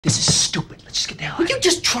This is stupid. Let's just get the hell out of here. Will you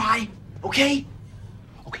just try, okay?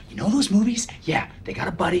 Okay, you know those movies? Yeah, they got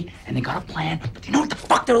a buddy and they got a plan, but they know what the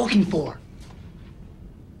fuck they're looking for.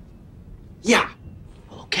 Yeah.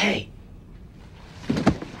 Okay.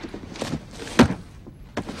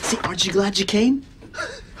 See, aren't you glad you came?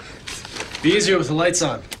 Be easier with the lights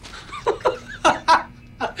on.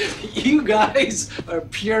 You guys are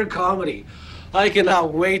pure comedy. I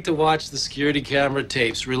cannot wait to watch the security camera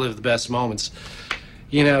tapes, relive the best moments.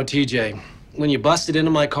 You know, TJ, when you busted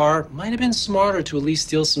into my car, might have been smarter to at least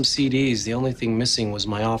steal some CDs. The only thing missing was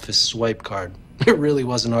my office swipe card. It really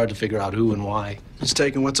wasn't hard to figure out who and why. Who's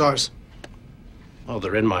taking what's ours? Oh,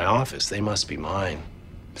 they're in my office. They must be mine.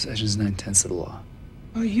 Possession's 9/10 of the law.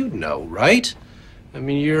 Well, you know, right? I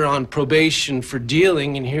mean, you're on probation for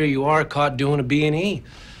dealing, and here you are caught doing a B&E.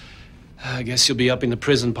 I guess you'll be upping the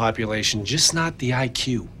prison population, just not the IQ.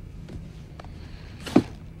 You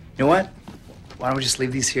know what? Why don't we just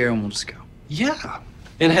leave these here and we'll just go? Yeah,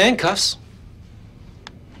 in handcuffs.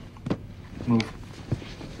 Move.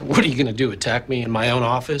 What are you gonna do, attack me in my own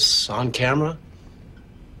office, on camera?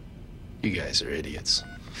 You guys are idiots.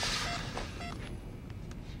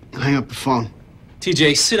 Hang up the phone.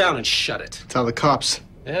 TJ, sit down and shut it. Tell the cops.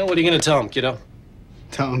 Yeah, what are you gonna tell them, kiddo?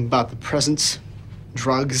 Tell them about the presents,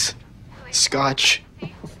 drugs, scotch.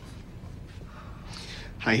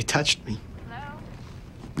 How you touched me.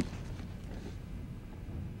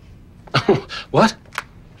 What?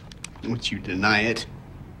 Would you deny it?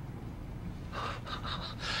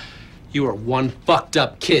 You are one fucked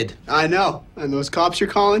up kid. I know. And those cops you're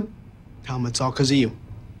calling? Tell them it's all because of you.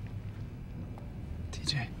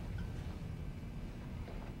 TJ.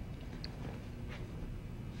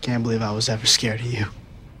 Can't believe I was ever scared of you.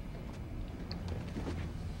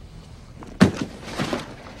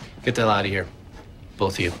 Get the hell out of here.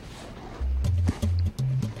 Both of you.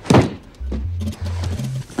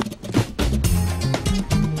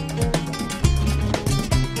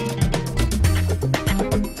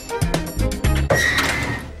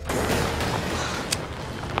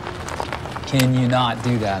 Can you not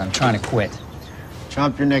do that? I'm trying to quit.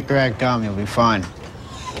 Chomp your neck crack gum, you'll be fine.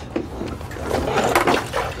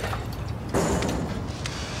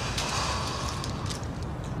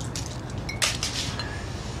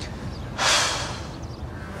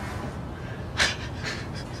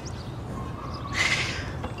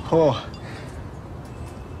 Oh.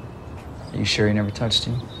 Are you sure he never touched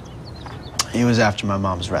you? He was after my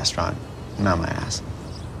mom's restaurant, not my ass.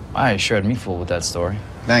 I sure had me fooled with that story.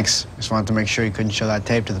 Thanks. Just wanted to make sure you couldn't show that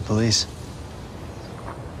tape to the police.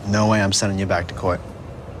 No way I'm sending you back to court.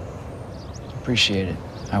 Appreciate it.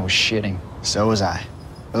 I was shitting. So was I.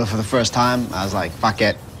 But for the first time, I was like, fuck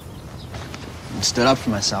it. And stood up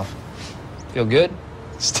for myself. Feel good?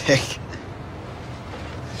 Stick.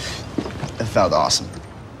 It felt awesome.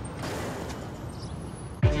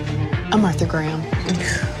 I'm Arthur Graham.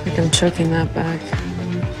 Like I'm choking that back.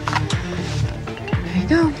 There you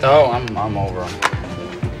go. Oh, I'm over him.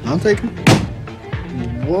 I'll take him.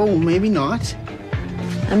 Whoa, maybe not.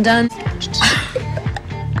 I'm done. I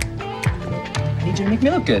need you to make me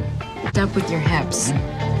look good. Up with your hips.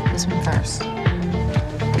 This one first.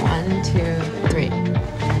 1, 2, 3.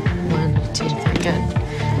 1, 2, 3. Good.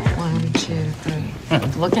 1, 2, 3.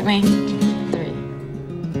 Look at me. 3.